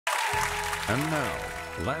And now,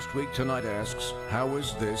 Last Week Tonight asks, how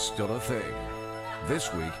is this still a thing?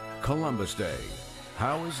 This week, Columbus Day.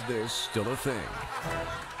 How is this still a thing?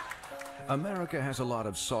 America has a lot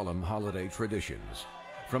of solemn holiday traditions,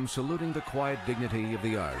 from saluting the quiet dignity of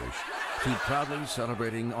the Irish, to proudly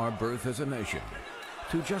celebrating our birth as a nation,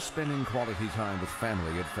 to just spending quality time with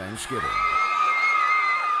family at Thanksgiving.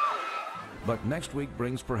 But next week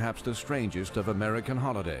brings perhaps the strangest of American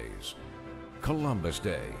holidays, Columbus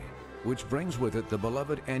Day, which brings with it the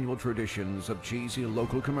beloved annual traditions of cheesy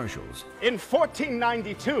local commercials. In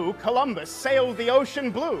 1492, Columbus sailed the ocean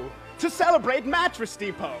blue to celebrate Mattress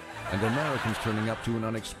Depot. And Americans turning up to an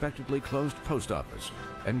unexpectedly closed post office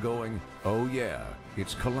and going, oh yeah,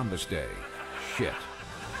 it's Columbus Day. Shit.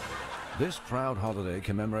 This proud holiday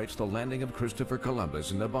commemorates the landing of Christopher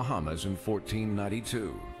Columbus in the Bahamas in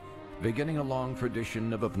 1492, beginning a long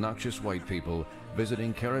tradition of obnoxious white people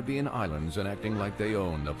visiting Caribbean islands and acting like they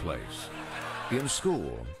own the place. In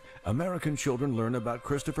school, American children learn about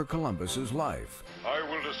Christopher Columbus's life. I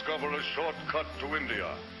will discover a shortcut to India.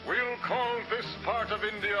 We'll call this part of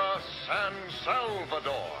India San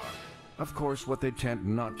Salvador. Of course, what they tend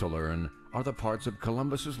not to learn are the parts of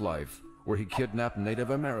Columbus's life where he kidnapped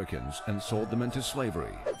Native Americans and sold them into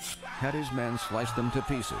slavery, had his men slice them to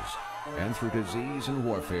pieces, and through disease and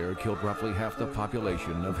warfare killed roughly half the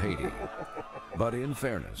population of Haiti. But in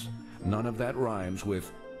fairness, none of that rhymes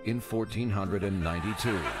with in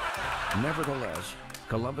 1492. Nevertheless,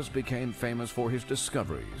 Columbus became famous for his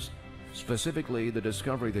discoveries, specifically the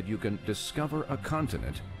discovery that you can discover a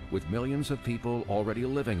continent with millions of people already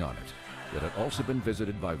living on it that had also been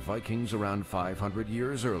visited by Vikings around 500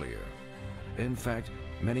 years earlier. In fact,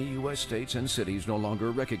 many U.S. states and cities no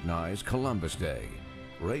longer recognize Columbus Day,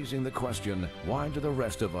 raising the question, why do the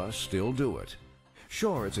rest of us still do it?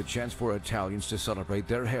 Sure, it's a chance for Italians to celebrate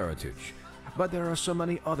their heritage, but there are so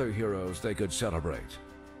many other heroes they could celebrate.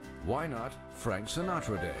 Why not Frank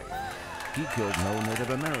Sinatra Day? He killed no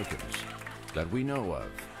Native Americans that we know of.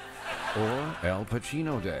 Or Al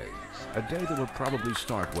Pacino Day, a day that would probably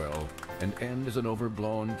start well and end as an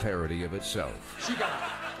overblown parody of itself. She got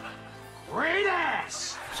a great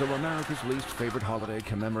ass! So America's least favorite holiday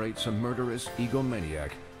commemorates a murderous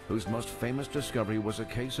egomaniac whose most famous discovery was a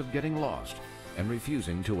case of getting lost and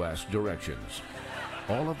refusing to ask directions.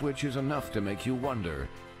 All of which is enough to make you wonder,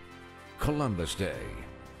 Columbus Day,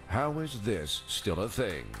 how is this still a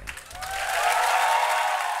thing?